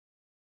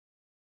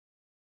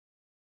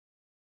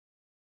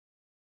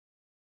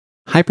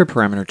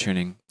Hyperparameter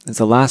tuning is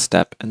the last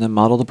step in the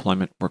model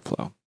deployment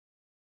workflow.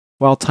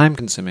 While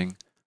time-consuming,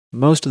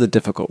 most of the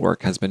difficult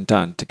work has been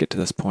done to get to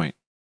this point.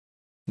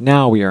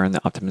 Now we are in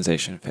the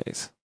optimization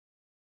phase.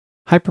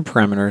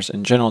 Hyperparameters,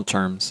 in general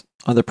terms,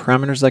 are the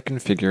parameters that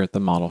configure the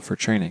model for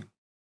training.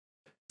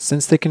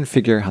 Since they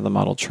configure how the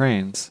model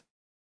trains,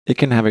 it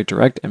can have a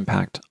direct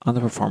impact on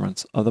the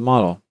performance of the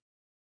model.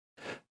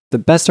 The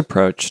best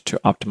approach to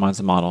optimize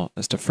the model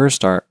is to first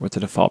start with the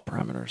default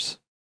parameters.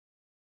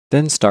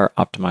 Then start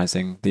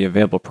optimizing the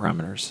available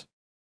parameters.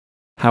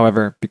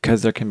 However,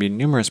 because there can be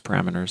numerous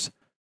parameters,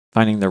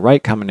 finding the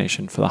right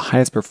combination for the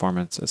highest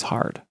performance is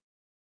hard.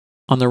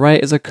 On the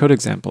right is a code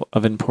example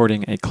of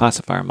importing a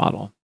classifier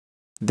model,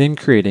 then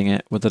creating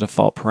it with the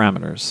default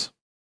parameters,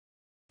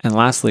 and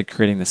lastly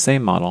creating the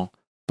same model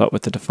but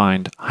with the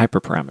defined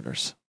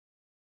hyperparameters.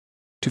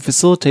 To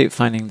facilitate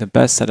finding the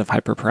best set of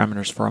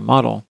hyperparameters for a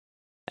model,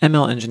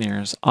 ML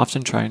engineers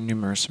often try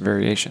numerous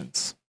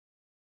variations.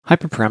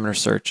 Hyperparameter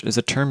search is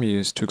a term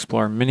used to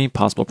explore many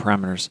possible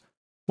parameters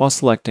while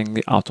selecting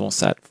the optimal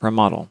set for a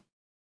model.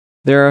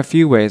 There are a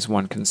few ways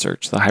one can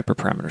search the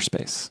hyperparameter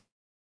space.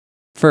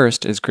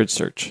 First is grid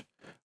search,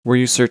 where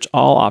you search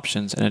all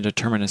options in a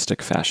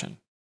deterministic fashion.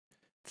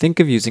 Think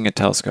of using a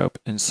telescope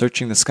and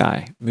searching the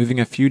sky, moving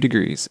a few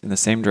degrees in the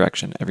same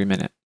direction every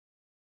minute.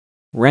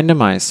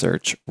 Randomized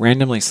search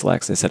randomly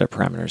selects a set of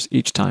parameters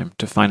each time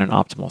to find an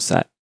optimal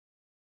set.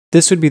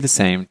 This would be the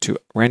same to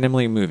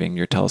randomly moving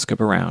your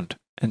telescope around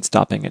and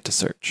stopping it to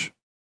search.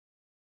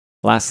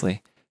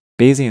 Lastly,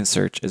 Bayesian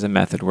search is a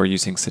method where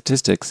using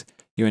statistics,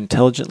 you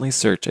intelligently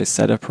search a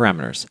set of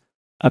parameters,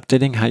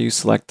 updating how you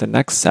select the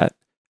next set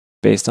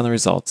based on the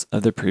results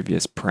of the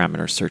previous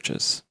parameter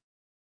searches.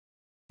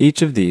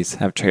 Each of these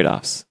have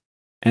trade-offs,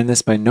 and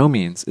this by no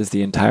means is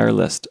the entire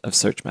list of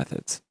search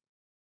methods.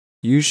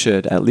 You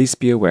should at least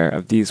be aware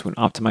of these when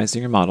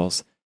optimizing your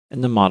models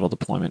in the model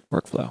deployment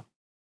workflow.